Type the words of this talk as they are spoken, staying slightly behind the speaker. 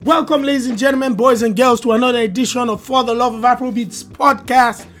Welcome, ladies and gentlemen, boys and girls, to another edition of For the Love of Afrobeats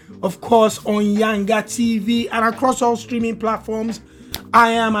podcast, of course, on Yanga TV and across all streaming platforms.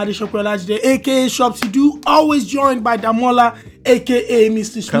 I am Adeshope Olajide, aka Shopsy, always joined by Damola, aka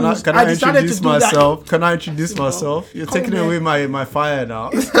Mr. Schmooze. Can I introduce myself? Can I introduce myself? You're taking away my fire now.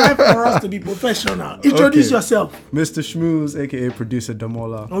 It's time for us to be professional. Introduce yourself. Mr. Schmooze, aka producer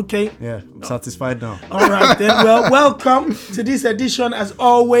Damola. Okay. Yeah, I'm satisfied now. All right then. Well, welcome to this edition as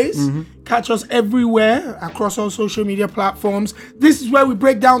always. Catch us everywhere across all social media platforms. This is where we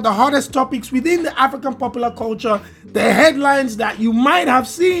break down the hottest topics within the African popular culture, the headlines that you might have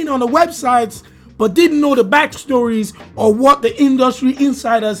seen on the websites but didn't know the backstories or what the industry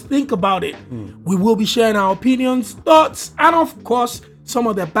insiders think about it. We will be sharing our opinions, thoughts, and of course, some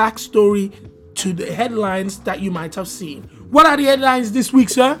of the backstory to the headlines that you might have seen. What are the headlines this week,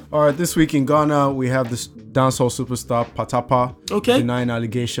 sir? All right, this week in Ghana, we have this dancehall superstar Patapaa denying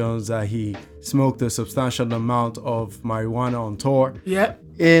allegations that he smoked a substantial amount of marijuana on tour. Yeah.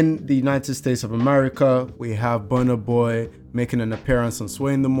 In the United States of America, we have Burna Boy making an appearance on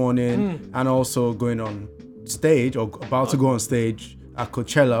Sway in the Morning and also going on stage or about to go on stage at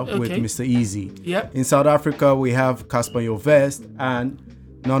Coachella with Mr. Easy. Yep. In South Africa, we have Casper Jovest and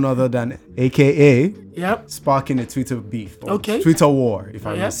none other than AKA sparking a Twitter beef or Twitter war, if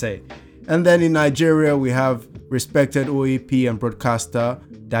I may say. And then in Nigeria, we have respected OAP and broadcaster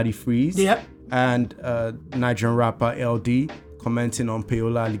Daddy Freeze and Nigerian rapper LD commenting on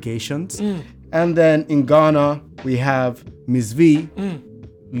payola allegations. And then in Ghana, we have Miss V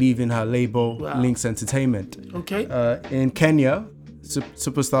leaving her label, Lynx Entertainment. In Kenya,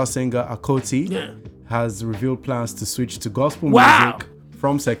 superstar singer Akoti has revealed plans to switch to gospel music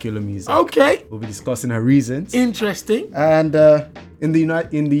from secular music. We'll be discussing her reasons. Interesting. And in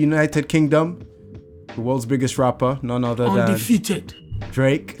the United Kingdom, the world's biggest rapper, none other Undefeated. than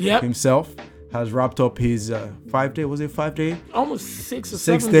Drake himself, has wrapped up his 5-day, was it 5-day? Almost 6 or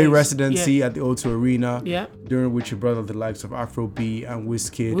 7 days. 6-day residency at the O2 Arena, during which he brought out the likes of Afro B and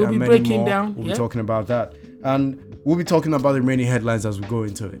Wizkid and many more. We'll be talking about that. And we'll be talking about the remaining headlines as we go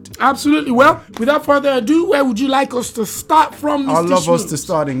into it. Absolutely. Well, without further ado, where would you like us to start from, Mr. I'd love Schmooze? us to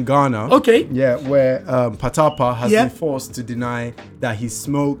start in Ghana. Yeah, where Patapaa has been forced to deny that he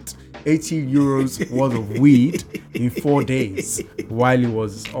smoked 80 euros worth of weed in 4 days while he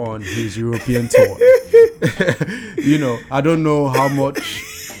was on his European tour. I don't know how much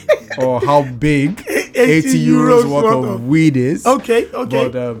or how big 80 euros worth of weed is.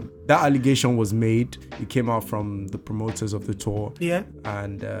 But that allegation was made. It came out from the promoters of the tour.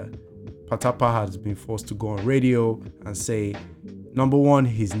 And Patapaa has been forced to go on radio and say, number one,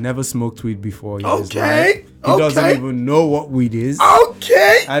 he's never smoked weed before in his life. He doesn't even know what weed is.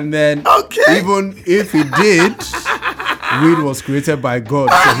 And then even if he did, weed was created by God,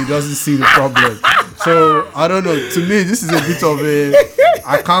 so he doesn't see the problem. So I don't know. To me, this is a bit of a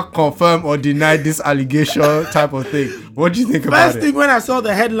I can't confirm or deny this allegation type of thing. What do you think about it? First thing when I saw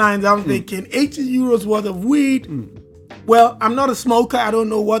the headlines, I was thinking 80 euros worth of weed. Well, I'm not a smoker. I don't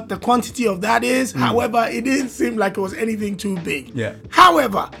know what the quantity of that is. However, it didn't seem like it was anything too big.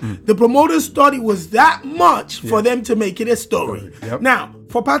 However, the promoters thought it was that much for them to make it a story. Now,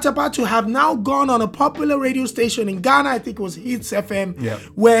 for Patapaa to have now gone on a popular radio station in Ghana, I think it was Hits FM,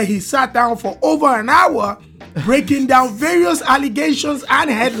 where he sat down for over an hour breaking down various allegations and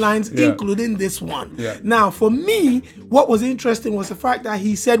headlines, including this one. Now, for me, what was interesting was the fact that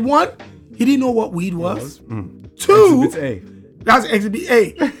he said, one, he didn't know what weed was. Two, Exhibit A. That's Exhibit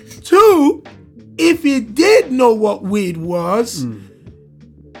A. Two, if he did know what weed was,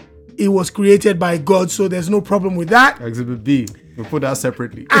 it was created by God, so there's no problem with that. Exhibit B. We'll put that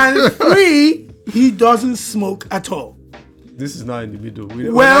separately. And three, he doesn't smoke at all. This is not in the middle.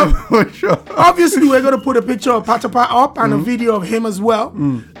 Obviously, we're going to put a picture of Patapaa up and a video of him as well.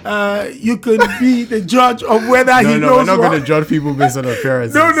 You can be the judge of whether he knows. No, we're not going to judge people based on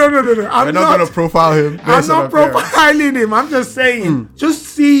appearances. No. We're not going to profile him based I'm not on appearance. profiling him. I'm just saying, just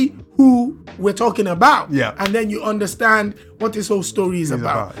see who we're talking about. And then you understand what this whole story is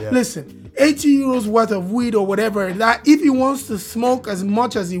about. Listen, 80 euros worth of weed or whatever, that if he wants to smoke as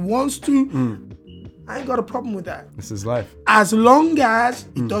much as he wants to, I ain't got a problem with that. This is life. As long as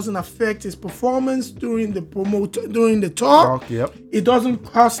it doesn't affect his performance during the talk. It doesn't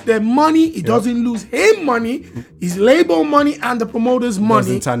cost them money. It doesn't lose him money, his label money, and the promoter's money. It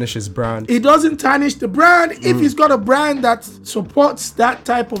doesn't tarnish his brand. It doesn't tarnish the brand. If he's got a brand that supports that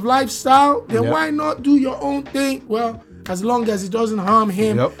type of lifestyle, then why not do your own thing? Well, as long as it doesn't harm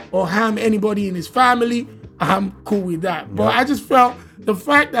him or harm anybody in his family, I'm cool with that. But I just felt the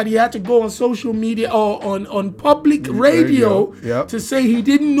fact that he had to go on social media or on public radio to say he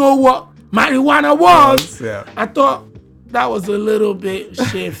didn't know what marijuana was, I thought that was a little bit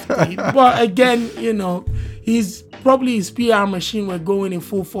shifty. But again, he's probably his PR machine were going in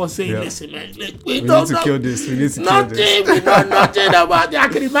full force saying, listen, man, we need to kill this. We need to kill this. We know nothing about it. I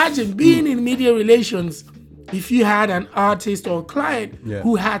can imagine being in media relations. If you had an artist or a client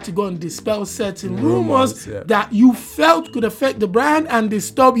who had to go and dispel certain rumors that you felt could affect the brand and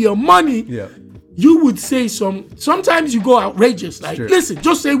disturb your money, you would say sometimes you go outrageous. Like, listen,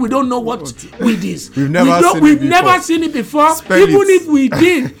 just say we don't know what weed is. We've never seen it before. Even if we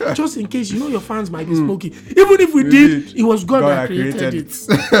did, just in case, your fans might be smoking. Even if we did, it was God that created it.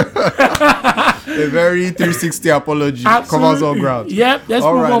 A very 360 apology. Covers all ground. Yep, let's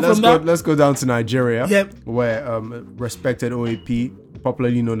move on from that. Let's go down to Nigeria, where respected OAP,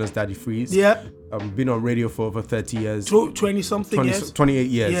 popularly known as Daddy Freeze, been on radio for over 30 years. 20-something years? 28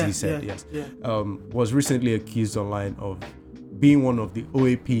 years, he said, yes. Was recently accused online of being one of the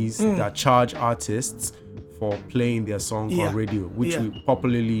OAPs that charge artists for playing their song on radio, which we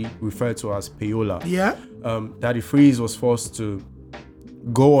popularly refer to as payola. Daddy Freeze was forced to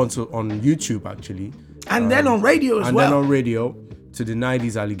go on YouTube, actually. And then on radio as well. And then on radio to deny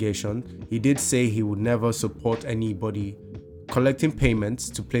these allegations. He did say he would never support anybody collecting payments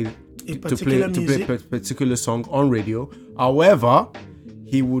to play a particular song on radio. However,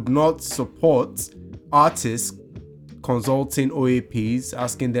 he would not support artists consulting OAPs,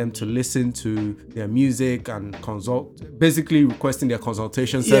 asking them to listen to their music and basically requesting their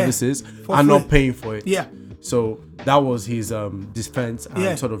consultation services and not paying for it. So that was his defense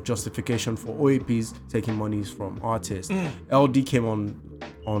and sort of justification for OAPs taking monies from artists. LD came on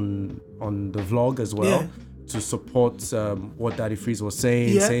the vlog as well to support what Daddy Freeze was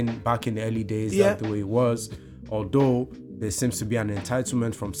saying back in the early days that the way it was. Although there seems to be an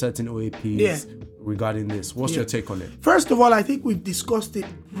entitlement from certain OAPs regarding this. What's your take on it? First of all, I think we've discussed it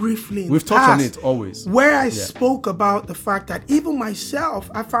briefly. We've touched on it always. Where I spoke about the fact that even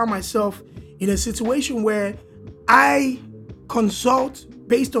myself, I found myself in a situation where I consult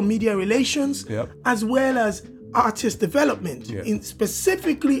based on media relations as well as artist development,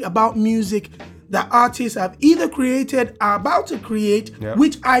 specifically about music that artists have either created, are about to create,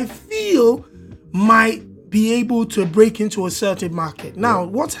 which I feel might be able to break into a certain market. Now,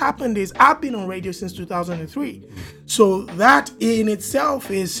 what's happened is I've been on radio since 2003. So that in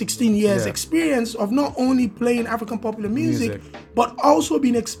itself is 16 years experience of not only playing African popular music, but also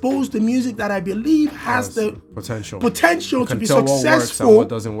being exposed to music that I believe has the potential to be successful what works and what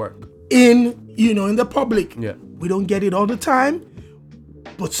doesn't work in the public. We don't get it all the time,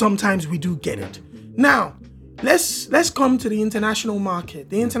 but sometimes we do get it. Now, let's come to the international market.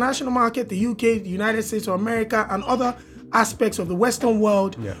 The international market, the UK, the United States of America, and other aspects of the Western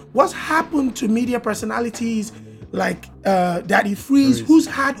world. What's happened to media personalities like Daddy Freeze, who's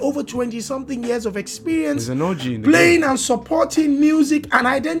had over 20-something years of experience playing and supporting music and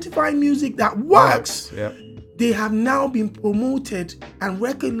identifying music that works. They have now been promoted, and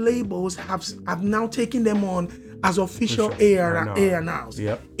record labels have now taken them on as official A&Rs.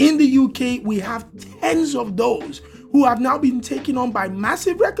 In the UK, we have tens of those who have now been taken on by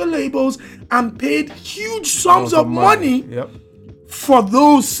massive record labels and paid huge sums of money for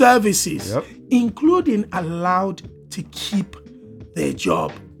those services, including allowed to keep their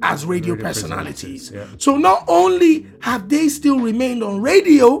job as radio personalities. So not only have they still remained on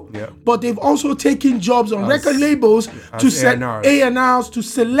radio, but they've also taken jobs on record labels to set A&Rs to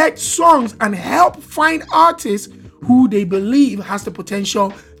select songs and help find artists who they believe has the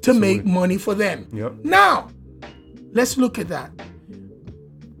potential to make money for them. Now, let's look at that.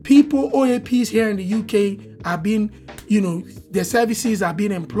 OAPs here in the UK are being, their services are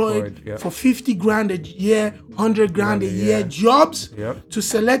being employed for 50 grand a year, 100 grand a year jobs to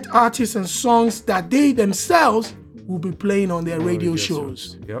select artists and songs that they themselves will be playing on their radio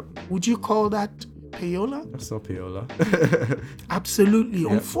shows. Would you call that payola? That's not payola. Absolutely.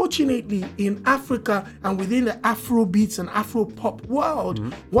 Unfortunately, in Africa and within the Afrobeats and Afro-pop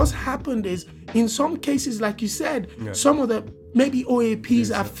world, what's happened is, in some cases, like you said, some of the maybe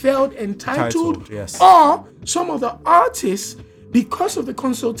OAPs have felt entitled, or some of the artists, because of the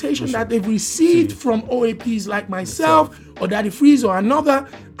consultation that they've received from OAPs like myself or Daddy Freeze or another,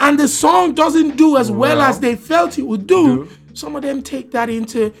 and the song doesn't do as well as they felt it would do, some of them take that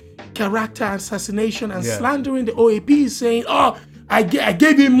into character assassination and slandering the OAPs, saying, I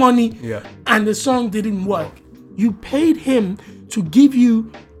gave him money and the song didn't work. You paid him to give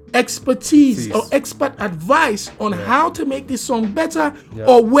you expertise or expert advice on how to make this song better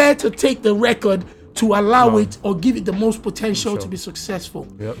or where to take the record to allow it or give it the most potential to be successful.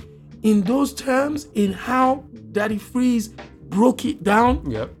 Yep. In those terms, in how Daddy Freeze broke it down,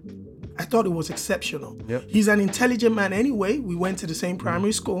 I thought it was exceptional. Yep. He's an intelligent man anyway. We went to the same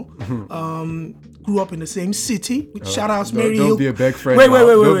primary school. Grew up in the same city. Shout out Mary Hill. Don't be a big friend. Wait.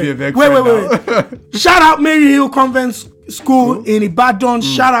 Shout out Mary Hill Convent School in Ibadan.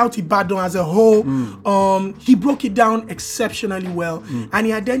 Shout out Ibadan as a whole. He broke it down exceptionally well, and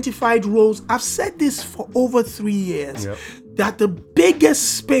he identified roles. I've said this for over 3 years, that the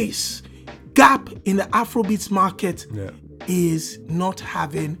biggest space gap in the Afrobeats market is not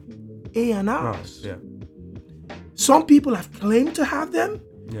having A&Rs. Some people have claimed to have them,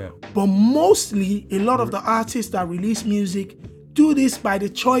 but mostly a lot of the artists that release music do this by the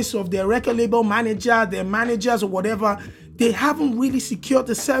choice of their record label manager, their managers or whatever. They haven't really secured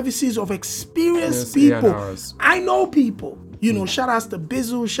the services of experienced people. A&Rs. I know people, shout outs to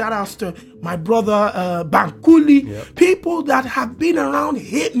Bizzle, shout outs to my brother Bankuli, people that have been around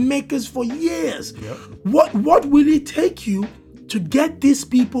hit makers for years. What will it take you to get these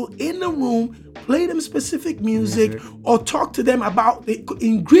people in the room, play them specific music, or talk to them about the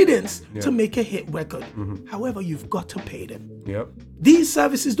ingredients to make a hit record? However, you've got to pay them. These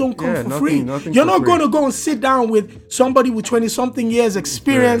services don't come for free. You're not going to go and sit down with somebody with 20-something years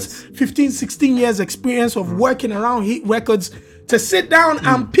experience, 15, 16 years experience of working around hit records to sit down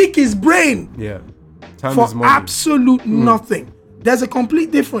and pick his brain Time for is money. absolute nothing. There's a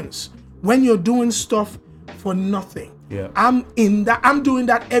complete difference when you're doing stuff for nothing. I'm doing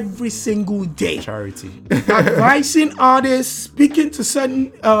that every single day. Charity. Advising artists, speaking to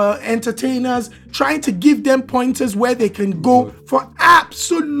certain entertainers, trying to give them pointers where they can go for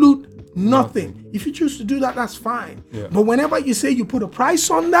absolute nothing. If you choose to do that, that's fine. But whenever you say you put a price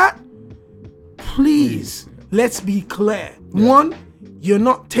on that, please, let's be clear. One, you're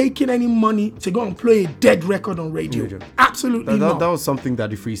not taking any money to go and play a dead record on radio. Absolutely not. That was something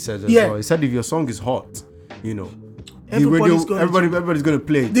that Ifri said as well. He said if your song is hot, everybody's going to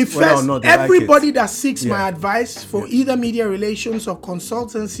play it. Everybody that seeks my advice for either media relations or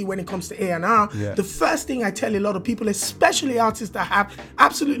consultancy when it comes to A&R, the first thing I tell a lot of people, especially artists that have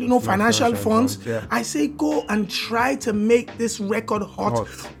absolutely no financial funds, I say go and try to make this record hot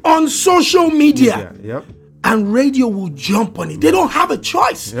on social media. And radio will jump on it. They don't have a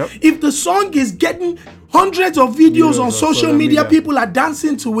choice. If the song is getting hundreds of videos on social media, people are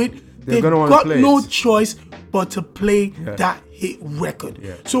dancing to it, they've got no choice but to play that hit record.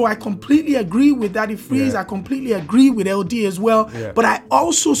 So I completely agree with Daddy Freeze. I completely agree with LD as well. But I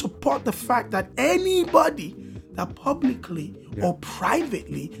also support the fact that anybody that publicly or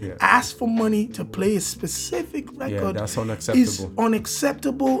privately asks for money to play a specific record that's unacceptable. Is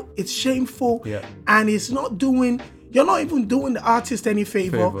unacceptable. It's shameful, and it's not doing. You're not even doing the artist any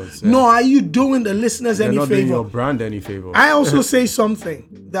favor. Nor are you doing the listeners any favor. You're not doing your brand any favor. I also say something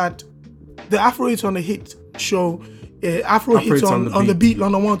that the Afro Hits on the Hit show, Afro Hits on the Beat,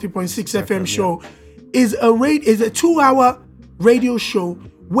 London 103.6 FM show, is a 2-hour radio show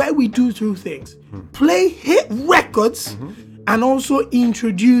where we do two things: play hit records and also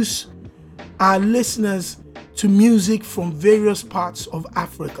introduce our listeners to music from various parts of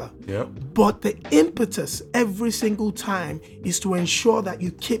Africa. But the impetus every single time is to ensure that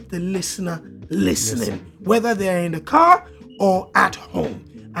you keep the listener listening, whether they're in the car or at home.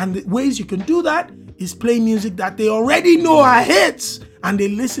 And the ways you can do that is play music that they already know are hits and they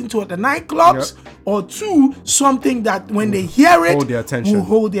listen to at the nightclubs, or two, something that when they hear it will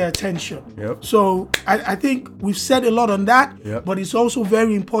hold their attention. So I think we've said a lot on that, but it's also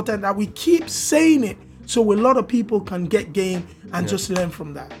very important that we keep saying it so a lot of people can get game and just learn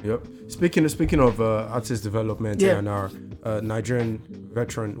from that. Speaking of artist development and our Nigerian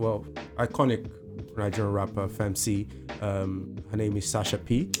veteran, iconic Nigerian rapper, Femc. Her name is Sasha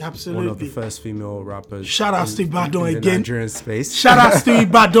P. Absolutely. One of the first female rappers. Shout out to Ibadan in the again. Nigerian space. Shout out to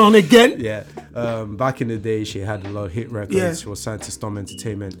Ibadan again. Back in the day, she had a lot of hit records. She was signed to Storm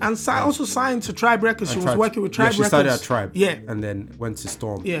Entertainment. And also signed to Tribe Records. She was working with Tribe Records. She started at Tribe. And then went to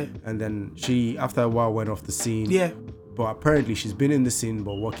Storm. And then she, after a while, went off the scene. But apparently she's been in the scene,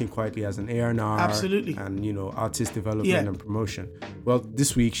 but working quietly as an A&R. Absolutely. And, artist development and promotion. Well,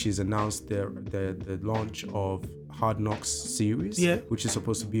 this week she's announced the launch of Hard Knocks series, which is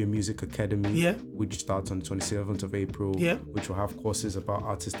supposed to be a music academy, which starts on the 27th of April, which will have courses about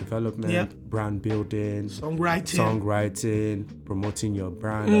artist development, brand building, songwriting, promoting your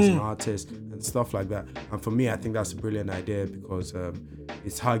brand as an artist, and stuff like that. And for me, I think that's a brilliant idea because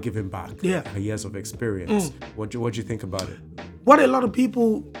it's her giving back her years of experience. What do you think about it? What a lot of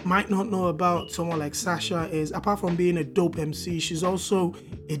people might not know about someone like Sasha is, apart from being a dope MC, she's also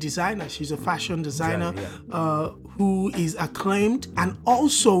a designer. She's a fashion designer who is acclaimed. And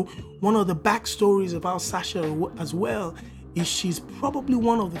also, one of the backstories about Sasha as well is she's probably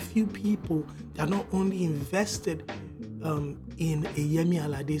one of the few people that not only invested in a Yemi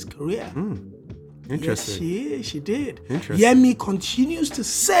Alade's career. Interesting. Yes, she did. Interesting. Yemi continues to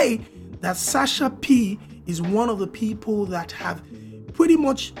say that Sasha P is one of the people that have pretty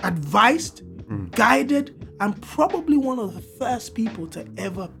much advised, guided, and probably one of the first people to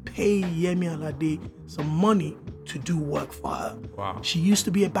ever pay Yemi Alade some money to do work for her. Wow. She used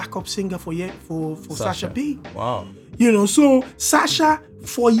to be a backup singer for Sasha P. Wow. You know, so Sasha,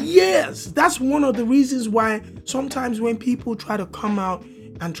 for years, that's one of the reasons why sometimes when people try to come out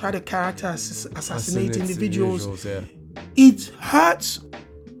and try to character assassinate individuals, it hurts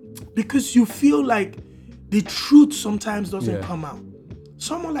because you feel like the truth sometimes doesn't come out.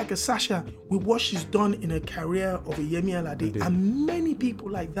 Someone like a Sasha, with what she's done in her career of a Yemi Alade, and many people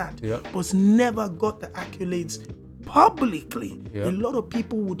like that, but never got the accolades publicly. A lot of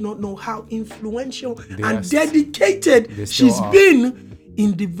people would not know how influential and dedicated she's been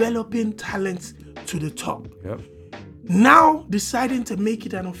in developing talents to the top. Now deciding to make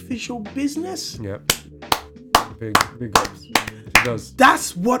it an official business. Big ups. She does.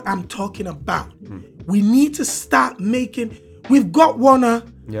 That's what I'm talking about. We need to start making. We've got Warner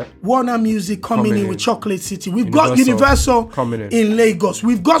Music coming in with Chocolate City. We've got Universal coming in Lagos.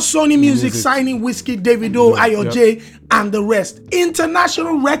 We've got Sony Music signing Wizkid, Davido, Ayo J, and the rest.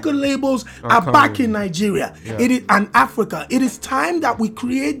 International record labels are back in Nigeria. It is and Africa. It is time that we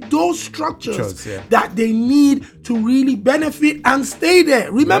create those structures that they need to really benefit and stay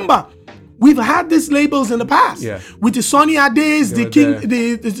there. Remember, we've had these labels in the past with the Sonny Ades,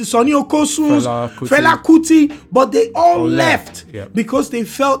 the Sonny Okosuns, Fela Kuti, but they all left because they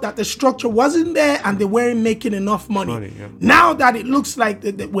felt that the structure wasn't there and they weren't making enough money. Now that it looks like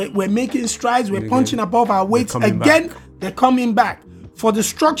we're making strides, we're punching above our weights again, they're coming back. For the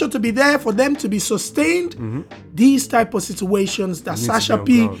structure to be there, for them to be sustained, these type of situations that Sasha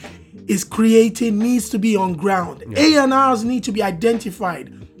P is creating needs to be on ground. A&Rs need to be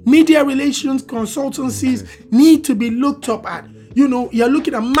identified. Media relations consultancies need to be looked up at. You know, you're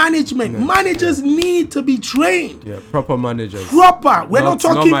looking at management. Managers need to be trained. Proper managers. Proper. We're not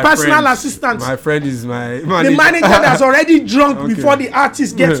talking personal assistants. My friend is my manager. The manager that's already drunk before the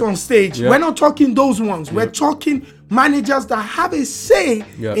artist gets on stage. We're not talking those ones. We're talking managers that have a say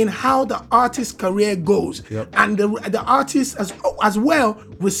in how the artist's career goes. And the artists as well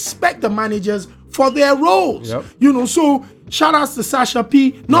respect the managers for their roles. You know, so shout outs to Sasha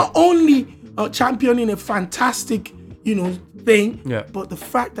P, not only championing a fantastic, you know, thing, but the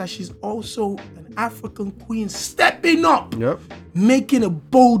fact that she's also an African queen stepping up, making a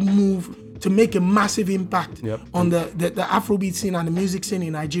bold move to make a massive impact on the Afrobeat scene and the music scene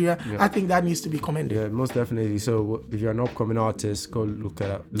in Nigeria. I think that needs to be commended. Yeah, most definitely. So if you're an upcoming artist, go look it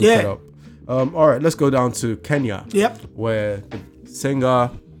up. All right, let's go down to Kenya, where the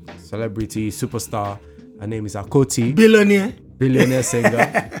singer, celebrity, superstar, her name is Akoti. Billionaire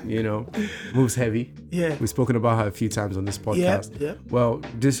singer, you know, moves heavy. We've spoken about her a few times on this podcast. Well,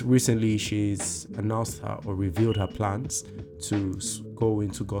 just recently she's announced or revealed her plans to go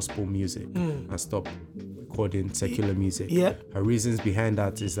into gospel music and stop recording secular music. Her reasons behind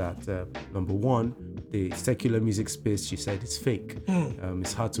that is that, number one, the secular music space, she said, is fake.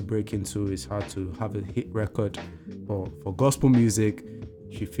 It's hard to break into, it's hard to have a hit record. But for gospel music,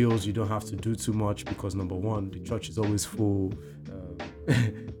 she feels you don't have to do too much because, number one, the church is always full.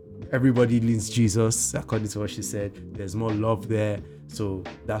 Everybody leans Jesus, according to what she said. There's more love there. So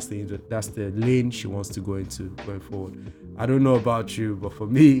that's the lane she wants to go into going forward. I don't know about you, but for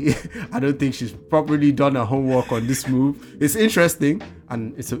me, I don't think she's properly done her homework on this move. It's interesting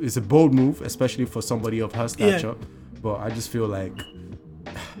and it's a bold move, especially for somebody of her stature. But I just feel like,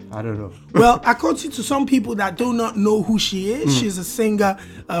 I don't know. Well, according to some people that do not know who she is, she's a singer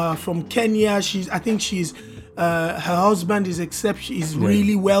from Kenya. I think she's her husband is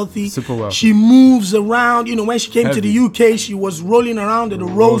really wealthy. Super wealthy. She moves around. You know, when she came to the UK, she was rolling around in a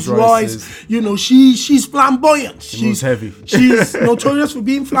Rolls Royce. You know, she's flamboyant. She's heavy. She's notorious for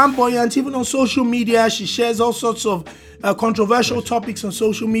being flamboyant. Even on social media, she shares all sorts of controversial topics on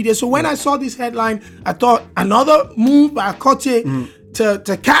social media. So when I saw this headline, I thought another move by Akoti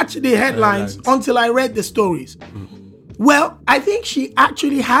to catch the headlines until I read the stories. Well, I think she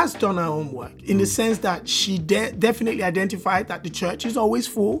actually has done her homework in the sense that she definitely identified that the church is always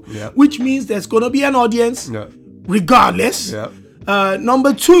full, which means there's going to be an audience regardless.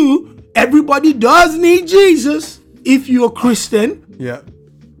 Number two, everybody does need Jesus. if you're Christian,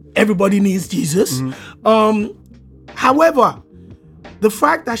 everybody needs Jesus. However, the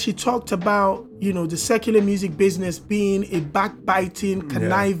fact that she talked about, the secular music business being a backbiting,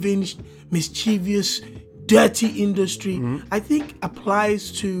 conniving, mischievous, dirty industry, I think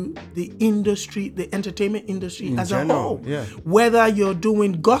applies to the industry, the entertainment industry as a whole. Whether you're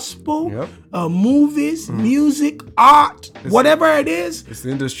doing gospel, movies, music, art, whatever it is. It's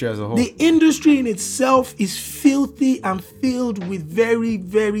the industry as a whole. The industry in itself is filthy and filled with very,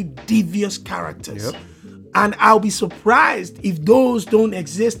 very devious characters. And I'll be surprised if those don't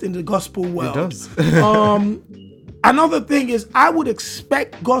exist in the gospel world. It does. Another thing is, I would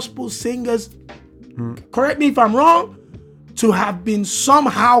expect gospel singers, correct me if I'm wrong, to have been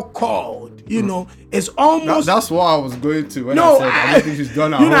somehow called. It's almost... That's what I was going to when I said I don't think she's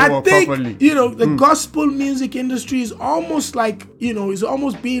done her homework properly. The gospel music industry is almost like, is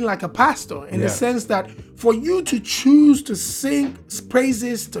almost being like a pastor in the sense that for you to choose to sing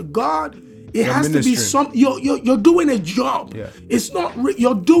praises to God, it has to be you're doing a job. It's not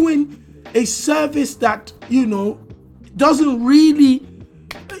you're doing a service that doesn't really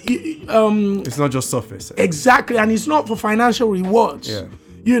it's not just surface. Exactly, and it's not for financial rewards.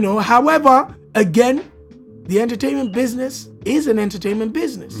 However, again, the entertainment business is an entertainment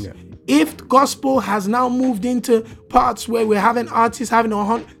business. If gospel has now moved into parts where we're having artists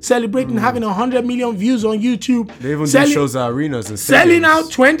celebrating having 100 million views on YouTube, they even do shows at arenas and selling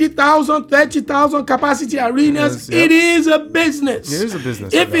out 20,000, 30,000 capacity arenas. It is a business. It is a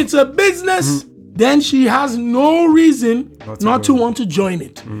business. If it's a business, then she has no reason not to want to join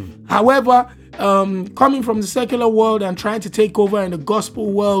it. However, coming from the secular world and trying to take over in the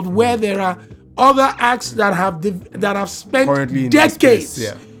gospel world, where there are other acts that have spent decades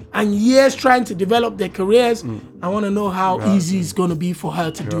and years trying to develop their careers, I want to know how easy it's going to be for her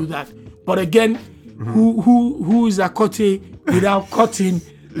to do that. But again, who is Akote without cutting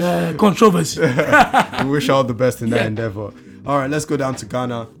controversy? We wish her all the best in that endeavor. All right, let's go down to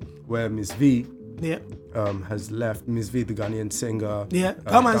Ghana, where Miss V has left. Miss V, the Ghanaian singer.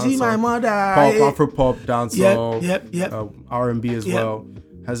 Come and see my mother. Afro-pop, dancehall, R&B as well,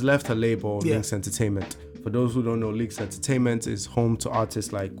 has left her label, Lynx Entertainment. For those who don't know, Lynx Entertainment is home to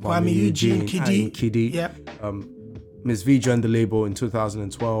artists like Kwame Eugene, Kidi. Miss V joined the label in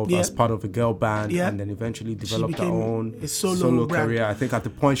 2012 as part of a girl band, and then eventually developed her own solo career. I think at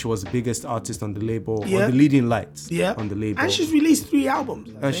the point she was the biggest artist on the label, or the leading lights on the label. And she's released 3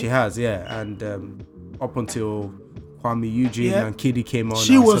 albums. She has, and up until Kwame Eugene and Kidi came on,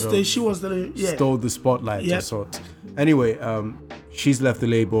 she was the stole the spotlight of sorts. Anyway, she's left the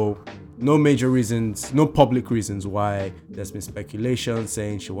label. No major reasons, no public reasons why. There's been speculation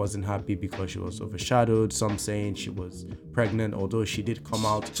saying she wasn't happy because she was overshadowed. Some saying she was pregnant, although she did come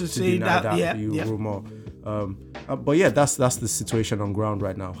out to deny that rumor. But that's the situation on ground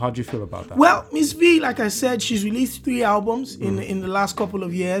right now. How do you feel about that? Well, Miss V, like I said, she's released 3 albums in the last couple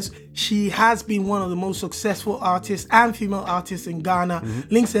of years. She has been one of the most successful artists and female artists in Ghana.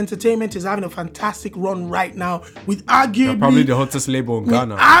 Lynx Entertainment is having a fantastic run right now with arguably probably the hottest label in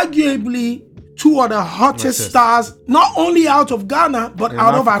Ghana. Arguably 2 of the hottest stars, not only out of Ghana, but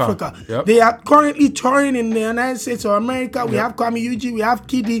out of Africa. They are currently touring in the United States of America. We have Kwame Eugene, we have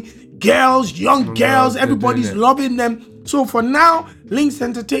Kidi. Girls, young girls, everybody's loving them. So for now, Lynx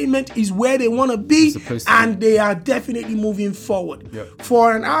Entertainment is where they want to be, and they are definitely moving forward.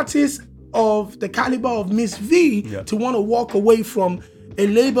 For an artist of the caliber of Miss V to want to walk away from a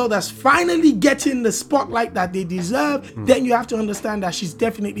label that's finally getting the spotlight that they deserve, then you have to understand that she's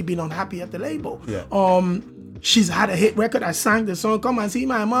definitely been unhappy at the label. She's had a hit record. I sang the song "Come and See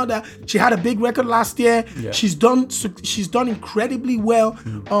My Mother." She had a big record last year. She's done incredibly well.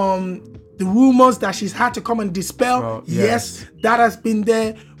 The rumors that she's had to come and dispel, yes, that has been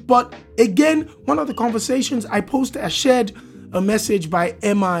there. But again, one of the conversations I shared a message by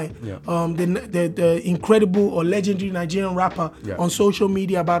MI, the incredible or legendary Nigerian rapper, on social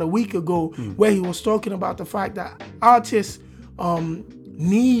media about a week ago, where he was talking about the fact that artists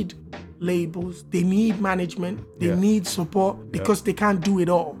need labels, they need management, they need support, because they can't do it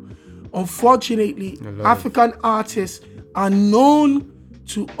all. Unfortunately, African artists are known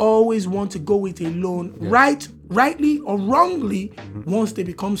to always want to go it alone, rightly or wrongly, once they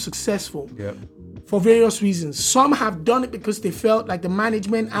become successful. For various reasons. Some have done it because they felt like the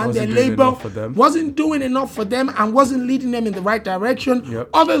management and their label wasn't doing enough for them and wasn't leading them in the right direction.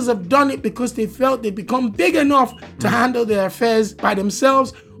 Others have done it because they felt they've become big enough to handle their affairs by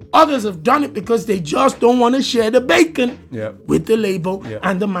themselves. Others have done it because they just don't want to share the bacon with the label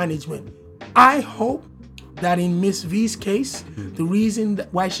and the management. I hope that in Miss V's case, the reason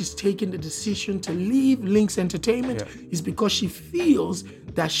why she's taken the decision to leave Lynx Entertainment is because she feels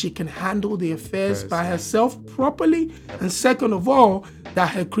that she can handle the affairs by herself properly, and second of all, that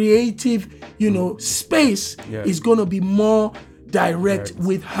her creative, space is going to be more direct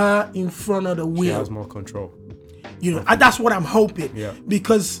with her in front of the wheel. She has more control. That's what I'm hoping,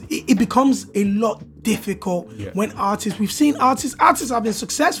 because it becomes a lot difficult when we've seen artists have been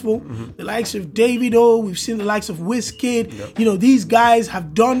successful, the likes of Davido, we've seen the likes of Wizkid, these guys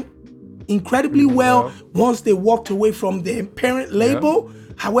have done incredibly well once they walked away from their parent label.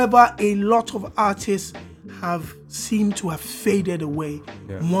 However, a lot of artists have seemed to have faded away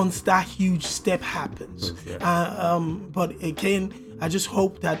once that huge step happens. But again, I just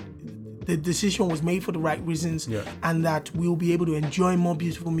hope that the decision was made for the right reasons, and that we'll be able to enjoy more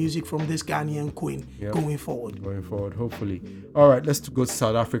beautiful music from this Ghanaian queen going forward. Going forward, hopefully. All right, let's go to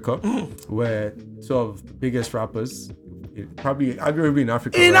South Africa, where two of the biggest rappers, probably arguably in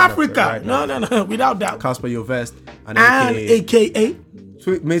Africa. In Africa, no, without doubt. Cassper Nyovest and AKA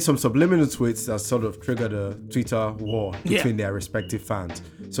made some subliminal tweets that sort of triggered a Twitter war between their respective fans.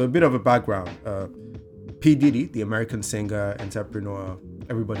 So a bit of a background. P. Diddy, the American singer, entrepreneur,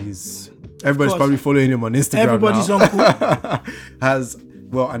 everybody's probably following him on Instagram. Everybody's uncle has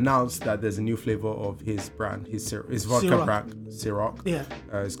announced that there's a new flavor of his brand, his vodka Ciroc. brand, Ciroc.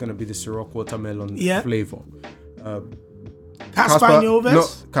 It's going to be the Ciroc watermelon flavor. Cassper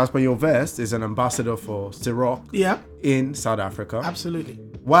Nyovest is an ambassador for Ciroc in South Africa. Absolutely.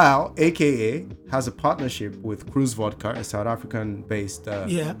 While AKA has a partnership with Cruise Vodka, a South African-based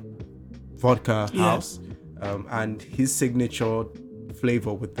vodka house, and his signature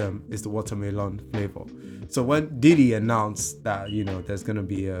flavor with them is the watermelon flavor. So when Diddy announced that there's gonna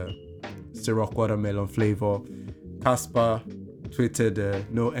be a Ciroc watermelon flavor, Cassper tweeted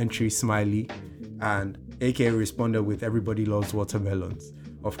no entry smiley, and AKA responded with everybody loves watermelons.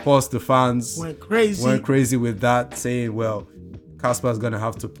 Of course, the fans went crazy with that, saying, well, Cassper's gonna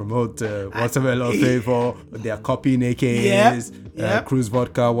have to promote watermelon flavor. They are copying AKA's Cruise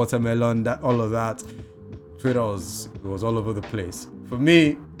Vodka, watermelon, all of that. Twitter was all over the place. For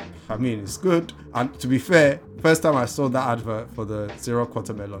me, I mean, it's good. And to be fair, first time I saw that advert for the Ciroc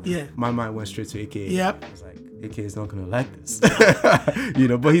watermelon, my mind went straight to AKA. I was like, AKA is not gonna like this,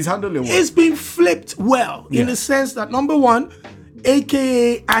 but he's handled it well. It's been flipped well in the sense that, number one,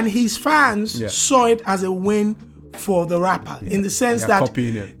 AKA and his fans saw it as a win for the rapper, in the sense that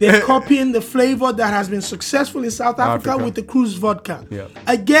they're copying the flavor that has been successful in South Africa with the Cruise Vodka.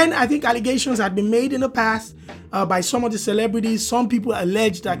 Again, I think allegations had been made in the past by some of the celebrities. Some people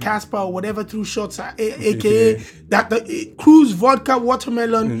alleged that Cassper or whatever threw shots at AKA that the Cruise Vodka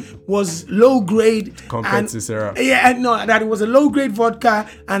watermelon was low grade compared to Ciroc. That it was a low grade vodka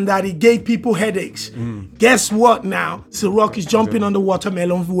and that it gave people headaches. Guess what now? Ciroc is jumping on the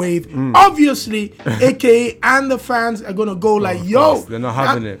watermelon wave. Obviously, AKA and the fans are gonna go they're not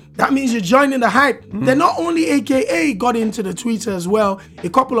having it. That means you're joining the hype. Then not only AKA got into the Twitter as well, a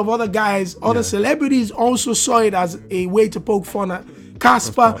couple of other guys, other celebrities also saw it as a way to poke fun at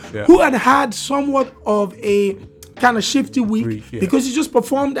Cassper, who had somewhat of a kind of shifty week because he just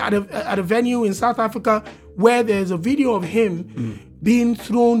performed at a venue in South Africa where there's a video of him being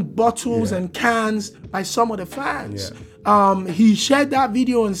thrown bottles and cans by some of the fans. He shared that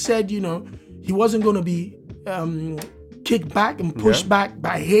video and said, he wasn't going to be kicked back and pushed back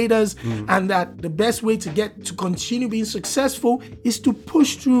by haters, and that the best way to continue being successful is to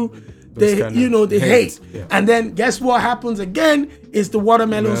push through the hate. And then guess what happens again is the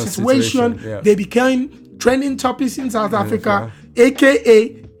watermelon situation. They became trending topics in South Africa,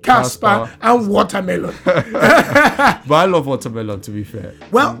 AKA Cassper and watermelon. But I love watermelon, to be fair.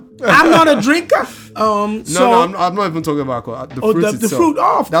 Well, I'm not a drinker. I'm not even talking about the fruit itself. The fruit,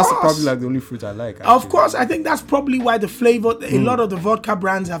 that's probably like the only fruit I like. Actually. Of course, I think that's probably why the flavor, a lot of the vodka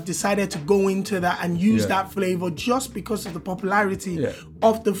brands have decided to go into that and use that flavor just because of the popularity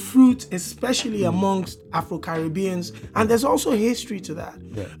of the fruit, especially amongst Afro-Caribbeans. And there's also history to that.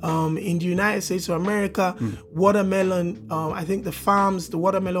 In the United States of America, watermelon, I think the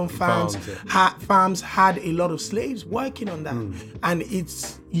watermelon farms had a lot of slaves working on that. And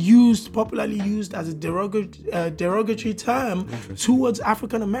it's popularly used as a derogatory term towards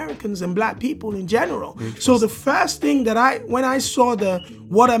African Americans and black people in general. So the first thing that when I saw the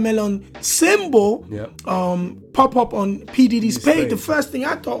watermelon symbol pop up on P. Diddy's page, the first thing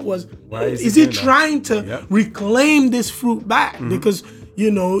I thought was, is he trying to reclaim this fruit back? Because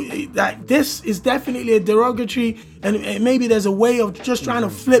that this is definitely a derogatory, and maybe there's a way of just trying to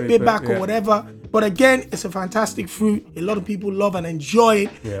flip it back or whatever. But again, it's a fantastic fruit. A lot of people love and enjoy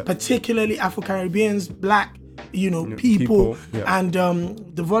it, particularly Afro-Caribbeans, black, people. And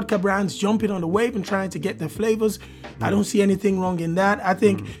the vodka brands jumping on the wave and trying to get their flavors. I don't see anything wrong in that. I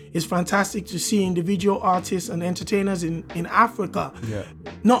think it's fantastic to see individual artists and entertainers in Africa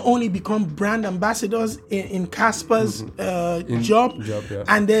not only become brand ambassadors in Casper's job,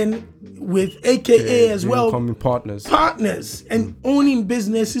 and then with AKA as well, becoming partners and owning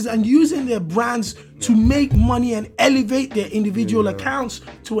businesses and using their brands to make money and elevate their individual accounts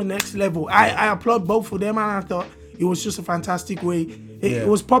to a next level. I applaud both of them, and I thought it was just a fantastic way. It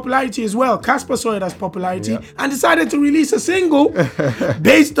was popularity as well. Casper saw it as popularity and decided to release a single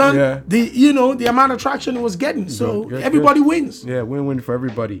based on the amount of traction it was getting. So everybody wins. Yeah, win-win for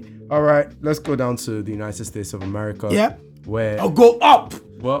everybody. All right, let's go down to the United States of America. Yeah. Where I'll go up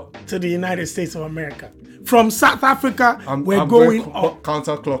to the United States of America. From South Africa, we're going up.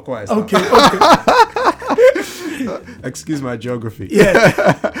 Counterclockwise. Okay. Excuse my geography.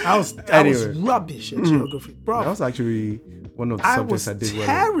 Yeah. I was rubbish at geography, bro. That was actually one of the subjects I did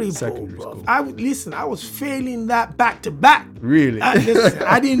well in secondary school. I was failing that back to back. Really?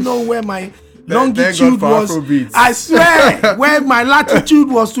 I didn't know where my longitude was. Afrobeats. I swear, where my latitude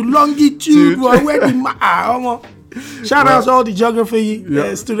was to longitude was where the shout out to all the geography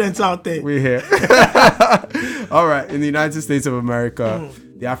students out there. We're here. All right, in the United States of America,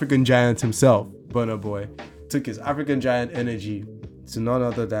 the African giant himself, Burna Boy, took his African giant energy to none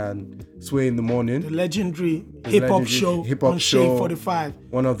other than Sway in the Morning, the legendary hip-hop show on Shade 45.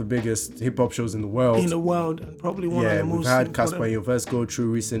 One of the biggest hip-hop shows in the world. And probably one of the most. We've had Casper and Your Verse go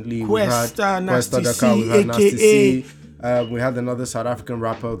through recently. Questa, Nasty C, Nasty C. We had another South African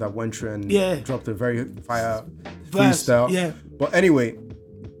rapper that went through and dropped a very fire freestyle. Yeah. But anyway,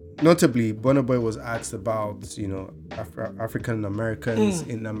 notably, Burna Boy was asked about, African Americans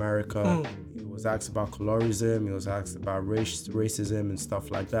in America. He was asked about colorism. He was asked about racism and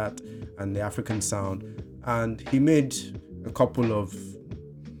stuff like that, and the African sound. And he made a couple of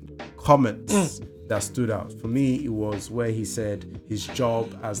comments that stood out. For me, it was where he said his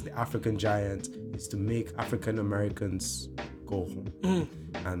job as the African giant is to make African Americans go home.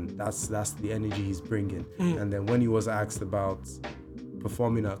 And that's the energy he's bringing. And then when he was asked about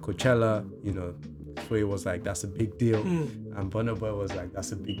performing at Coachella, Sway was like, that's a big deal. And Burna Boy was like,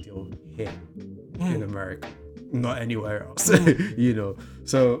 that's a big deal here in America, not anywhere else.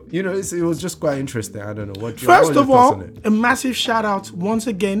 So it was just quite interesting. I don't know First of all, a massive shout out once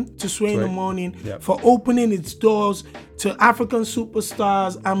again to Sway in the Morning for opening its doors to African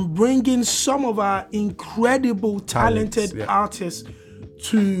superstars and bringing some of our incredible talented artists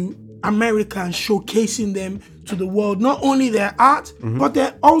to America and showcasing them to the world. Not only their art,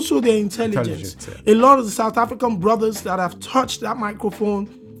 but also their intelligence. A lot of the South African brothers that have touched that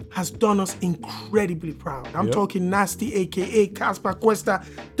microphone has done us incredibly proud. I'm talking Nasty, aka Casper, Questa,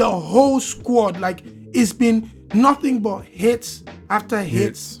 the whole squad. Like, it's been nothing but hits after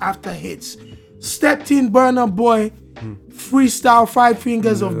hits after hits. Stepped in Burna Boy, freestyle 5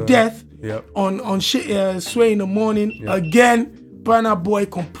 Fingers of Death on Sway in the Morning. Again, Burna Boy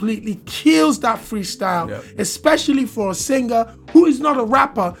completely kills that freestyle, especially for a singer who is not a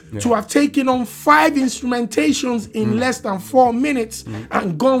rapper, to have taken on 5 instrumentations in less than 4 minutes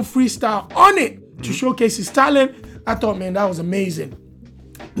and gone freestyle on it to showcase his talent. I thought, man, that was amazing.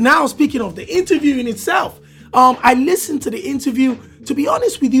 Now, speaking of the interview in itself, I listened to the interview. To be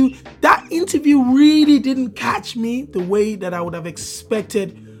honest with you, that interview really didn't catch me the way that I would have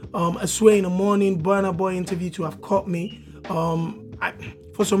expected a Sway in the Morning, Burna Boy interview to have caught me.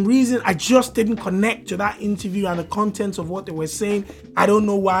 For some reason, I just didn't connect to that interview and the contents of what they were saying. I don't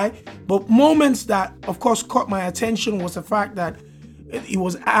know why, but moments that, of course, caught my attention was the fact that he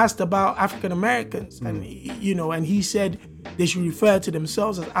was asked about African Americans, and and he said they should refer to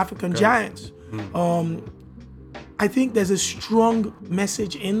themselves as African giants. I think there's a strong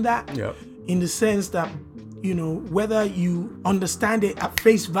message in that, in the sense that whether you understand it at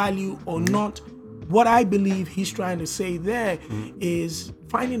face value or not. What I believe he's trying to say there is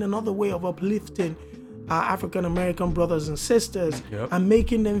finding another way of uplifting our African-American brothers and sisters and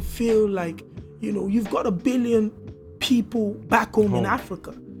making them feel like, you've got 1 billion people back home in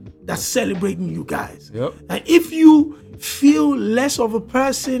Africa that's celebrating you guys. And if you feel less of a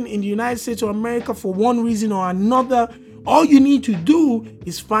person in the United States of America for one reason or another, all you need to do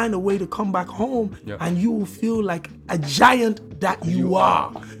is find a way to come back home and you will feel like a giant that you are.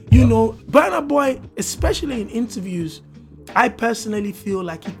 Burna Boy, especially in interviews, I personally feel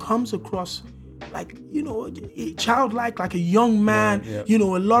like he comes across like, childlike, like a young man, a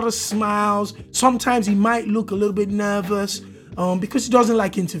lot of smiles. Sometimes he might look a little bit nervous. because he doesn't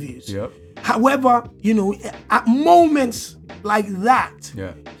like interviews. Yep. However, you know, at moments like that,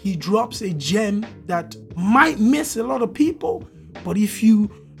 yeah, he drops a gem that might miss a lot of people. But if you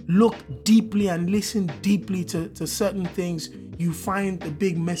look deeply and listen deeply to certain things, you find the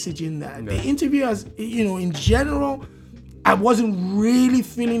big message in that. Yeah. The interview, as you know, in general, I wasn't really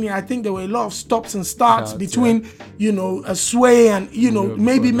feeling it. I think there were a lot of stops and starts between, you know, a sway and, you know,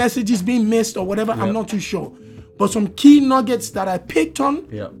 maybe messages being missed or whatever. I'm not too sure. But some key nuggets that I picked on,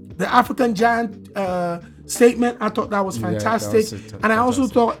 the African Giant statement, I thought that was fantastic. And I also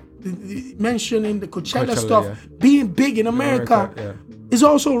thought mentioning the Coachella stuff, being big in America is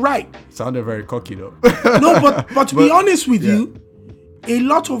also right. Sounded very cocky though. No, but to be honest with you, a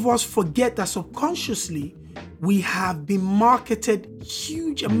lot of us forget that subconsciously we have been marketed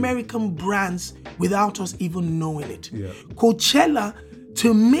huge American brands without us even knowing it. Yeah. Coachella,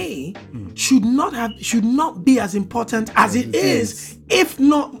 to me, should not be as important as it is, if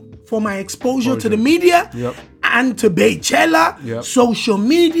not for my exposure to the media and to Beychella, social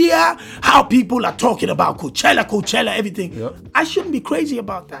media, how people are talking about Coachella, everything. I shouldn't be crazy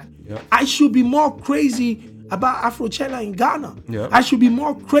about that. I should be more crazy about Afrochella in Ghana. I should be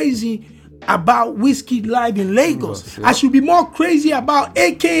more crazy about Wizkid Live in Lagos. I should be more crazy about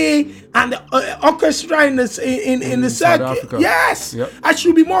AKA and the orchestra in the circuit. Yes, I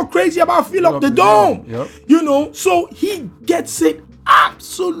should be more crazy about Fill Up the Dome. You know, so he gets it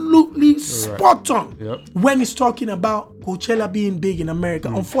absolutely spot on when he's talking about Coachella being big in America.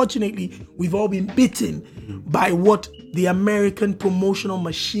 Unfortunately, we've all been bitten by what the American promotional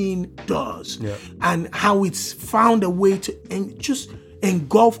machine does and how it's found a way to just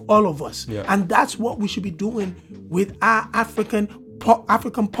engulf all of us. And that's what we should be doing with our African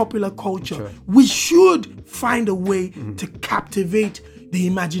popular culture. We should find a way to captivate the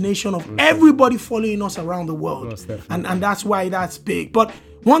imagination of everybody following us around the world. And that's why that's big. But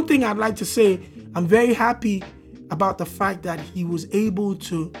one thing I'd like to say, I'm very happy about the fact that he was able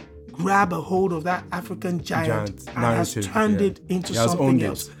to grab a hold of that African giant and has turned it into something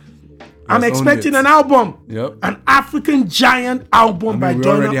else. I'm expecting an album, an African Giant album by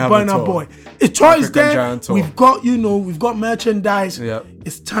Burna Boy. A tour is there. We've got merchandise.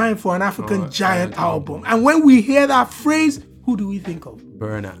 It's time for an African Giant album. And when we hear that phrase, who do we think of?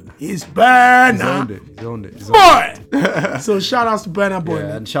 Burna. It's Burna. He's owned it. Boy! So shout outs to Burna Boy.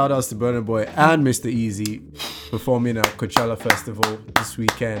 And shout outs to Burna Boy and Mr. Easy performing at Coachella Festival this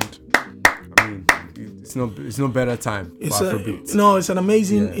weekend. I mean, it's no better time for Afrobeats. No, it's an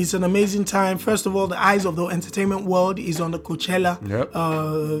amazing time. First of all, the eyes of the entertainment world is on the Coachella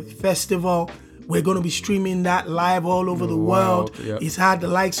festival. We're going to be streaming that live all over the world. It's had the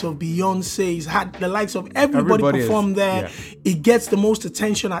likes of Beyonce. It's had the likes of everybody perform there. It gets the most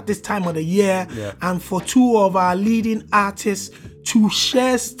attention at this time of the year. And for two of our leading artists to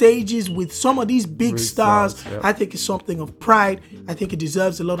share stages with some of these big stars, I think it's something of pride. I think it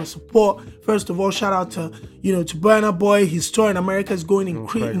deserves a lot of support. First of all, shout out to Burna Boy. His tour in America is going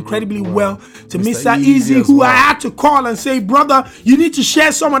incredibly well. To Mr. Easy, who I had to call and say, brother, you need to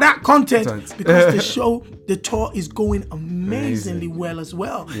share some of that content because the tour is going amazingly well as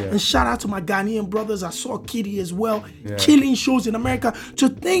well. And shout out to my Ghanaian brothers. I saw Kitty as well, killing shows in America. To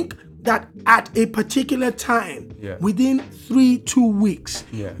think that at a particular time, within 2 weeks,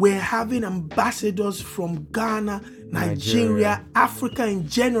 we're having ambassadors from Ghana, Nigeria, Africa in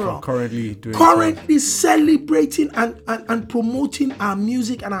general, currently celebrating and promoting our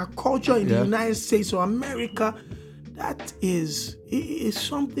music and our culture in the United States of America. That is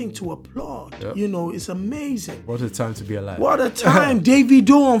something to applaud. You know, it's amazing. What a time to be alive. What a time.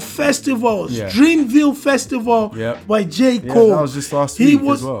 Davido on festivals. Dreamville Festival by J. Cole. That was just last week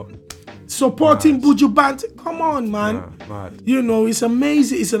as well. Supporting Buju Banton. Come on, man. You know, it's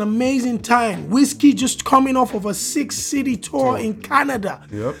amazing. It's an amazing time. Wizkid just coming off of a 6-city tour in Canada.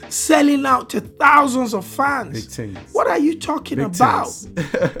 Selling out to thousands of fans. Big things. What are you talking about?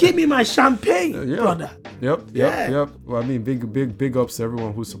 Give me my champagne, brother. Well, I mean, big ups to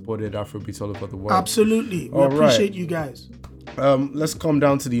everyone who supported Afrobeats all over the world. Absolutely. We appreciate you guys. Let's come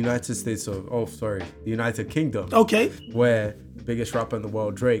down to the the United Kingdom. Okay. Where the biggest rapper in the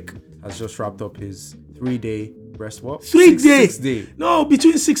world, Drake, has just wrapped up his 3-day rest. What? 3 days? 6 days. No,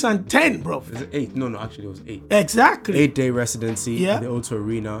 between 6 and 10, bro. Is it 8? No, actually it was 8. Exactly. 8-day residency in the O2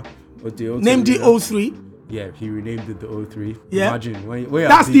 Arena. Named the O3. Yeah, he renamed it the O3. Yeah. Imagine when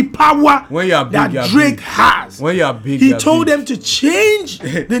that's big, the power when you're big, that Drake has. When you're big, he told them to change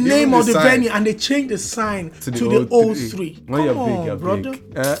the name of the venue, and they changed the sign to the O3. When you're brother.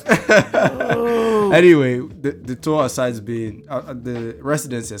 Big. Anyway, the tour aside being the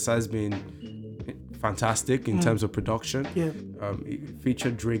residency aside being fantastic in terms of production. Yeah. It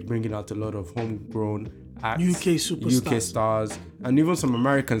featured Drake bringing out a lot of homegrown acts, UK superstars, UK stars, and even some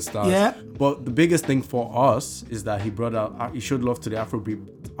American stars. Yeah. But the biggest thing for us is that he showed love to the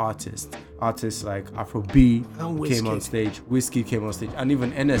Afrobeat artists like Afro B came on stage, Whiskey came on stage, and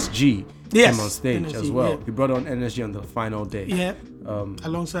even NSG came on stage NSG, as well. He brought on NSG on the final day. Yeah.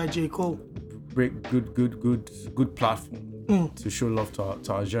 Alongside J. Cole. Good platform to show love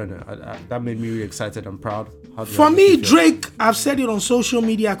to our journey. That made me really excited and proud. For me, Drake, I've said it on social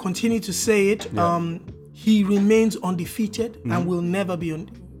media, I continue to say it. Yeah. He remains undefeated and will never be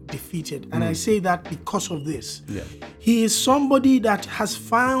defeated. And I say that because of this. Yeah. He is somebody that has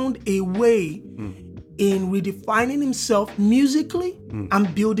found a way in redefining himself musically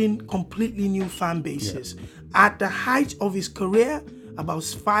and building completely new fan bases. Yeah. At the height of his career, about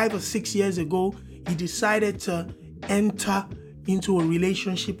 5 or 6 years ago, he decided to enter into a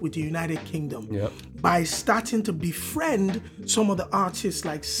relationship with the United Kingdom by starting to befriend some of the artists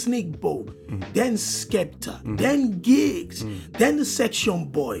like Sneakbo, then Skepta, then Giggs, then the Section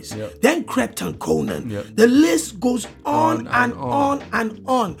Boys, then Krept & Konan. The list goes on and on and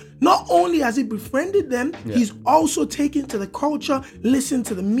on. Not only has he befriended them, he's also taken to the culture, listened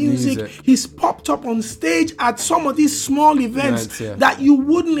to the music. He's popped up on stage at some of these small events that you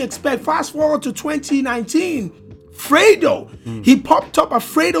wouldn't expect. Fast forward to 2019. Fredo, he popped up at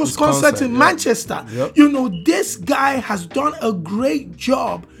Fredo's concert in Manchester. You know, this guy has done a great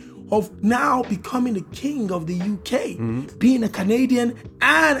job of now becoming the king of the UK, being a Canadian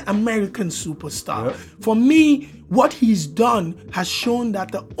and American superstar. For me, what he's done has shown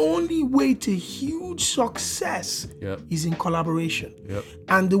that the only way to huge success is in collaboration.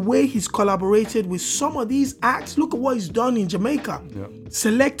 And the way he's collaborated with some of these acts, look at what he's done in Jamaica,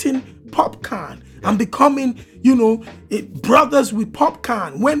 selecting Popcaan and becoming, you know, brothers with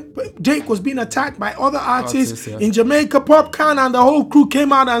Popcaan. When Drake was being attacked by other artists in Jamaica, Popcaan and the whole crew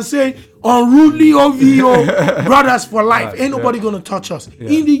came out and said, unruly OVO, brothers for life. Ain't nobody gonna touch us.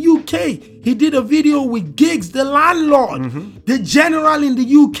 In the UK, he did a video with Giggs, the landlord, the general in the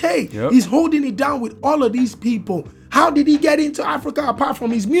UK. He's holding it down with all of these people. How did he get into Africa apart from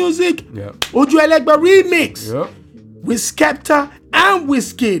his music? Oju Elegba remix with Skepta and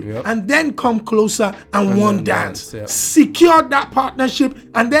Wizkid, and then Come Closer and One Dance. Secured that partnership,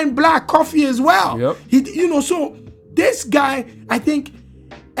 and then Black Coffee as well. He, you know, so this guy, I think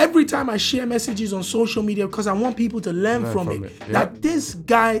every time I share messages on social media, because I want people to learn from it. That this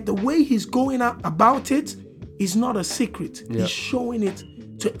guy, the way he's going about it is not a secret. He's showing it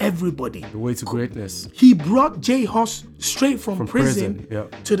to everybody. The way to greatness. He brought J Hus straight from prison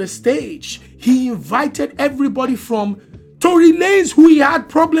to the stage. He invited everybody from Tory Lanez, who he had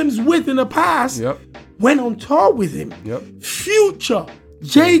problems with in the past, went on tour with him. Future,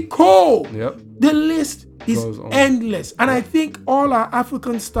 J. Cole. The list is endless. And I think all our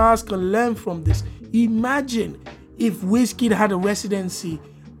African stars can learn from this. Imagine if Wizkid had a residency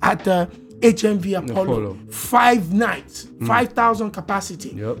at the HMV Apollo. 5 nights, 5,000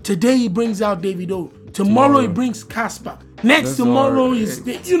 capacity. Today he brings out Davido. Tomorrow he brings Casper. Next tomorrow is,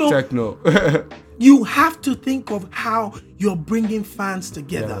 you know, techno. You have to think of how you're bringing fans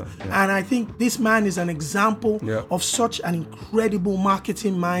together. And I think this man is an example of such an incredible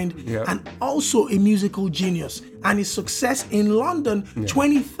marketing mind and also a musical genius. And his success in London,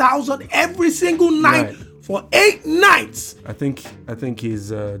 20,000 every single night for 8 nights. I think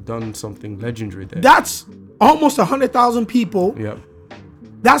he's done something legendary there. That's almost 100,000 people.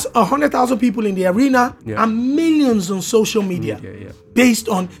 That's 100,000 people in the arena and millions on social media, based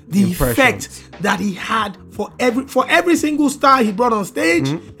on the effect that he had for every single star he brought on stage.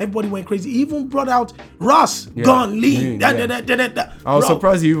 Everybody went crazy. He even brought out Ross, Gun, Lee. I was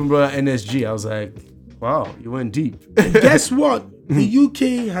surprised you even brought out NSG. I was like, wow, you went deep. Guess what? The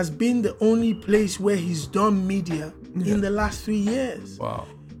UK has been the only place where he's done media in the last 3 years. Wow.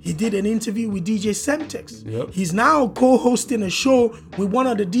 He did an interview with DJ Semtex. He's now co-hosting a show with one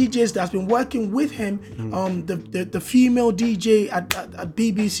of the DJs that's been working with him, the female DJ at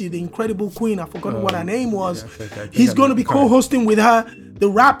BBC, the Incredible Queen. I forgot what her name was. He's going to be co-hosting with her the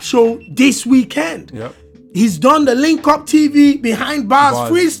rap show this weekend. He's done the Link Up TV Behind Bars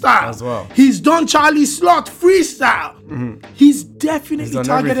freestyle as well. He's done Charlie Slot freestyle. He's definitely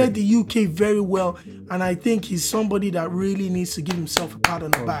targeted the UK very well, and I think he's somebody that really needs to give himself a pat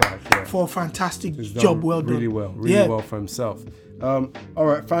on the back for a fantastic job. Well done. Really well for himself. All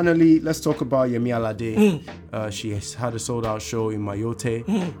right, finally, let's talk about Yemi Alade. She has had a sold-out show in Mayotte.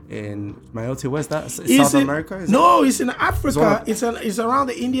 In Mayotte, where's that? South America? It's in Africa. It's around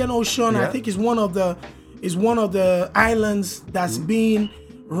the Indian Ocean. I think it's one of the islands that's being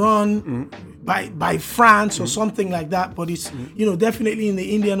run by France or something like that, but it's definitely in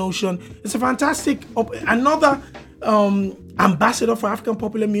the Indian Ocean. It's a fantastic another ambassador for African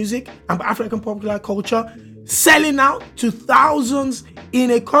popular music and African popular culture, selling out to thousands in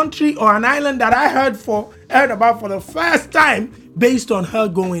a country or an island that I heard about for the first time based on her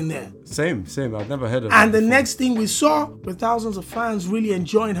going there. Same. I've never heard of it. And the next thing we saw with thousands of fans really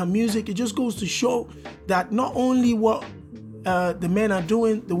enjoying her music, it just goes to show that not only what the men are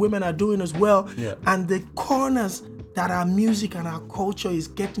doing, the women are doing as well, and the corners that our music and our culture is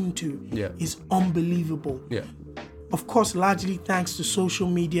getting to is unbelievable. Of course, largely thanks to social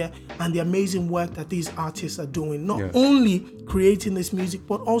media and the amazing work that these artists are doing. Not only creating this music,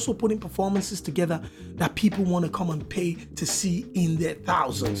 but also putting performances together that people want to come and pay to see in their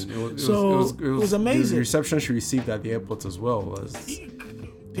thousands. It was amazing. The reception she received at the airport as well was...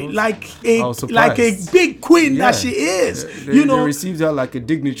 like a big queen that she is. They received her like a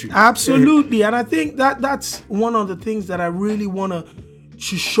dignitary. Absolutely. And I think that's one of the things that I really want to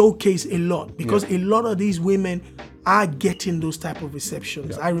showcase a lot, because a lot of these women are getting those type of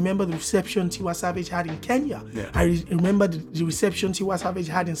receptions. I remember the reception Tiwa Savage had in Kenya. I remember the reception Tiwa Savage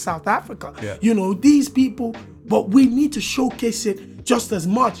had in South Africa. These people, but we need to showcase it just as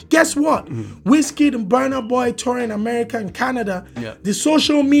much. Guess what? Wizkid and Burna Boy touring America and Canada, the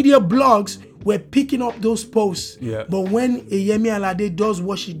social media blogs were picking up those posts. But when Yemi Alade does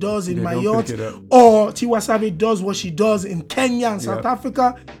what she does in Mayotte, or Tiwa Savage does what she does in Kenya and South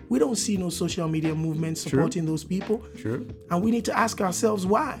Africa, we don't see no social media movement supporting those people. And we need to ask ourselves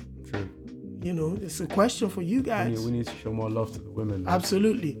why. It's a question for you guys. We need to show more love to the women.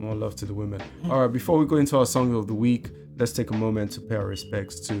 Absolutely. More love to the women. All right, before we go into our song of the week, let's take a moment to pay our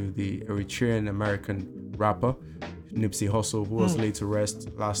respects to the Eritrean American rapper Nipsey Hussle, who was laid to rest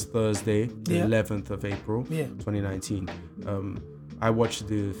last Thursday, the 11th of April, 2019. I watched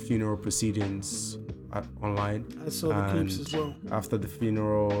the funeral proceedings online. I saw the clips as well. After the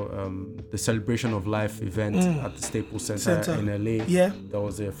funeral, the Celebration of Life event at the Staples Center in LA, there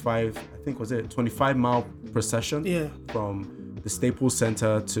was a 25-mile procession from the Staples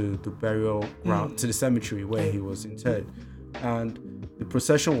Center to the burial ground, to the cemetery where he was interred. And the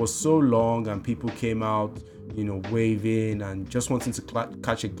procession was so long, and people came out, waving and just wanting to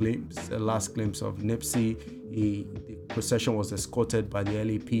catch a last glimpse of Nipsey. The procession was escorted by the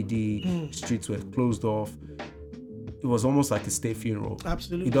LAPD. Streets were closed off. It was almost like a state funeral.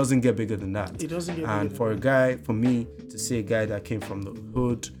 Absolutely. It doesn't get bigger than that. It doesn't get and bigger for me to see a guy that came from the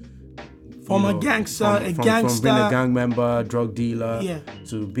hood, from a gangster, from being a gang member, drug dealer,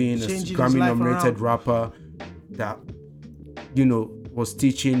 to being a Grammy-nominated rapper that, was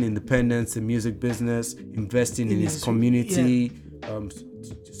teaching independence in music business, investing in his community,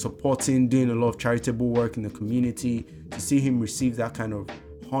 supporting, doing a lot of charitable work in the community. To see him receive that kind of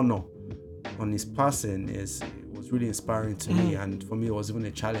honor on his passing was really inspiring to me. And for me, it was even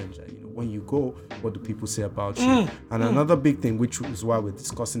a challenge. When you go, what do people say about you? And another big thing, which is why we're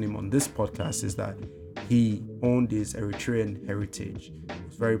discussing him on this podcast, is that he owned his Eritrean heritage. He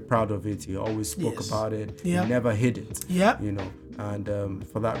was very proud of it. He always spoke about it. He never hid it. And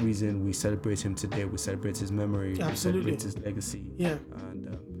for that reason, we celebrate him today. We celebrate his memory. Absolutely. We celebrate his legacy.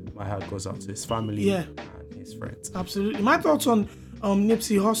 And my heart goes out to his family and his friends. Absolutely. My thoughts on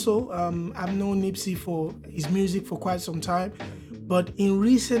Nipsey Hussle. I've known Nipsey for his music for quite some time. But in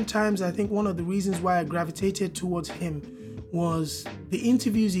recent times, I think one of the reasons why I gravitated towards him was the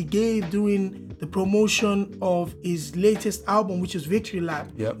interviews he gave during the promotion of his latest album, which is Victory Lap,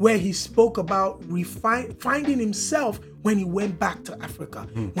 where he spoke about finding himself when he went back to Africa,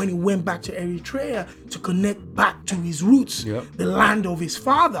 when he went back to Eritrea to connect back to his roots, the land of his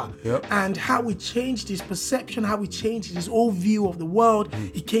father, and how he changed his perception, how he changed his whole view of the world.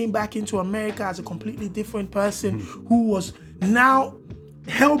 He came back into America as a completely different person who was now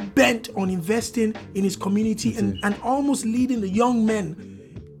hell-bent on investing in his community and almost leading the young men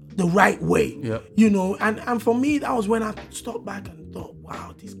the right way, and for me, that was when I stopped back and thought,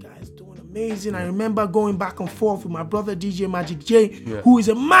 wow, this guy is doing amazing. I remember going back and forth with my brother DJ Magic J, who is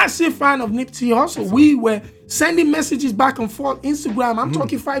a massive fan of Nipsey Hussle. We were sending messages back and forth, Instagram, I'm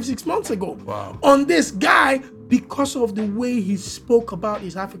talking 5-6 months ago, on this guy, because of the way he spoke about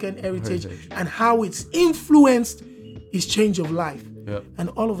his African heritage and how it's influenced his change of life. And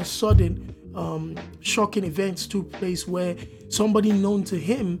all of a sudden, shocking events took place where somebody known to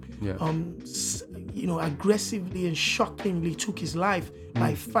him aggressively and shockingly took his life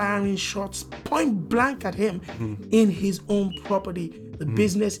by firing shots point blank at him in his own property, the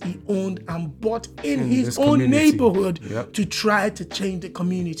business he owned and bought in his own neighborhood to try to change the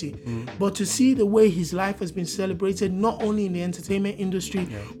community. But to see the way his life has been celebrated, not only in the entertainment industry,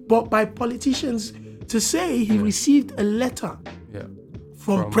 but by politicians, to say he received a letter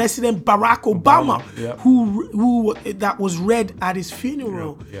from President Barack Obama, who that was read at his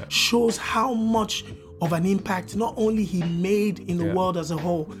funeral, shows how much of an impact not only he made in the world as a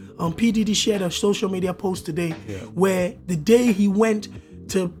whole. P. Diddy shared a social media post today where the day he went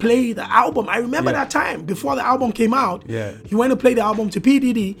to play the album, I remember that time before the album came out, he went to play the album to P.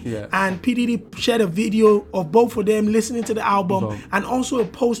 Diddy, and P. Diddy shared a video of both of them listening to the album, and also a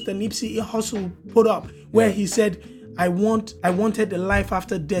post that Nipsey Hussle put up where he said, I wanted the life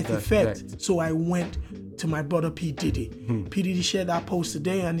after death effect, so I went to my brother P. Diddy. P. Diddy shared that post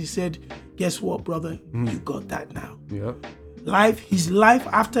today, and he said, guess what, brother? You got that now. His life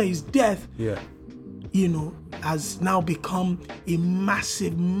after his death, has now become a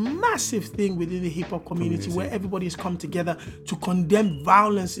massive, massive thing within the hip-hop community where everybody has come together to condemn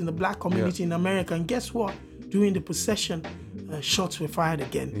violence in the black community in America. And guess what? During the procession, shots were fired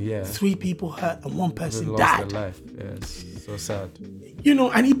again. 3 people hurt and 1 person died. Their life. Yes, so sad.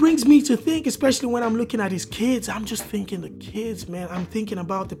 And it brings me to think, especially when I'm looking at his kids, I'm just thinking the kids, man. I'm thinking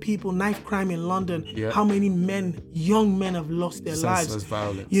about the people, knife crime in London, how many young men have lost their lives.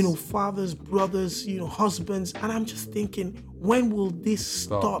 Violence. Fathers, brothers, husbands. And I'm just thinking, when will this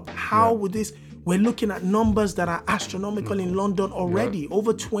stop? How will this... We're looking at numbers that are astronomical in London already.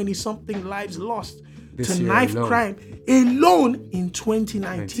 Over 20-something lives lost to knife crime alone in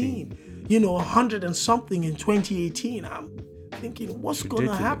 2019. 100 and something in 2018. I'm thinking, what's going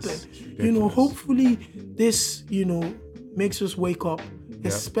to happen? Hopefully this, makes us wake up,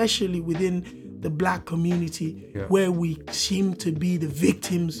 especially within the black community where we seem to be the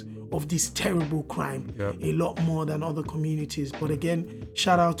victims of this terrible crime a lot more than other communities. But again,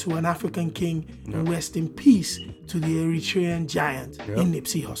 shout out to an African king and rest in peace to the Eritrean giant in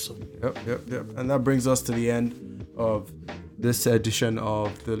Nipsey Hussle. And that brings us to the end of this edition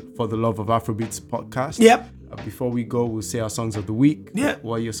of the For the Love of Afrobeats podcast. Before we go, we'll say our songs of the week.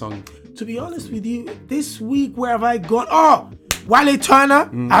 What are your songs? To be honest with you, this week, where have I gone? Wale Turner,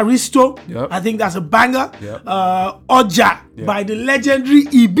 Aristo. I think that's a banger. Oja by the legendary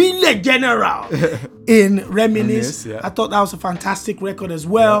Ibile General in Reminisce. I thought that was a fantastic record as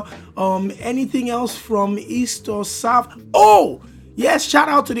well. Anything else from East or South? Yes, shout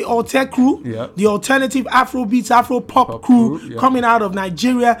out to the Alter crew, the alternative Afrobeats, Afro-pop crew coming out of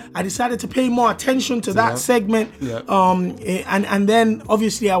Nigeria. I decided to pay more attention to that segment. And then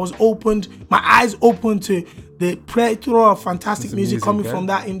obviously my eyes opened to the plethora of fantastic music coming from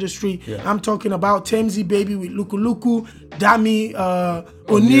that industry. I'm talking about Temzi Baby with Luku Luku, Dami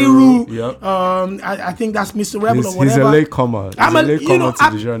Oniru. I think that's Mr. Rebel or whatever. He's a latecomer. To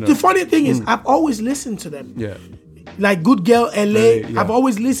the genre. The funny thing is, I've always listened to them. Like Good Girl LA, I've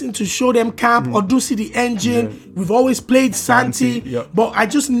always listened to Show Them Camp, Odusi the Engine. We've always played Santi, but I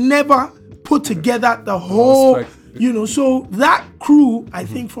just never put together the whole, so that crew, I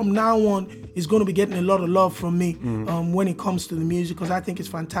think from now on, is going to be getting a lot of love from me when it comes to the music, because I think it's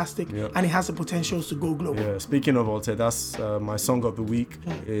fantastic and it has the potential to go global. Speaking of Alter, that's my song of the week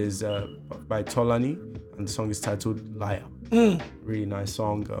is by Tolani, and the song is titled Liar. Really nice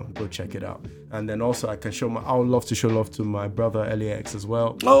song. Go check it out. And then also I would love to show love to my brother LAX as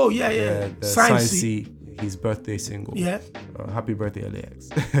well. The Sciencey, his birthday single. Happy birthday, LAX.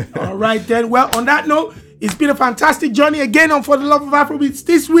 All right then. Well, on that note, it's been a fantastic journey again on For the Love of Afrobeats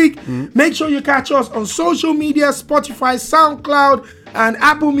this week. Make sure you catch us on social media, Spotify, SoundCloud, and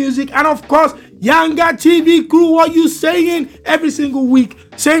Apple Music. And of course, Yanga TV crew, what you saying? Every single week,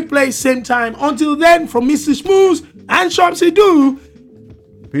 same place, same time. Until then, from Mr. Schmooze and Shopsy Doo,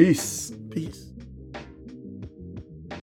 peace. Peace.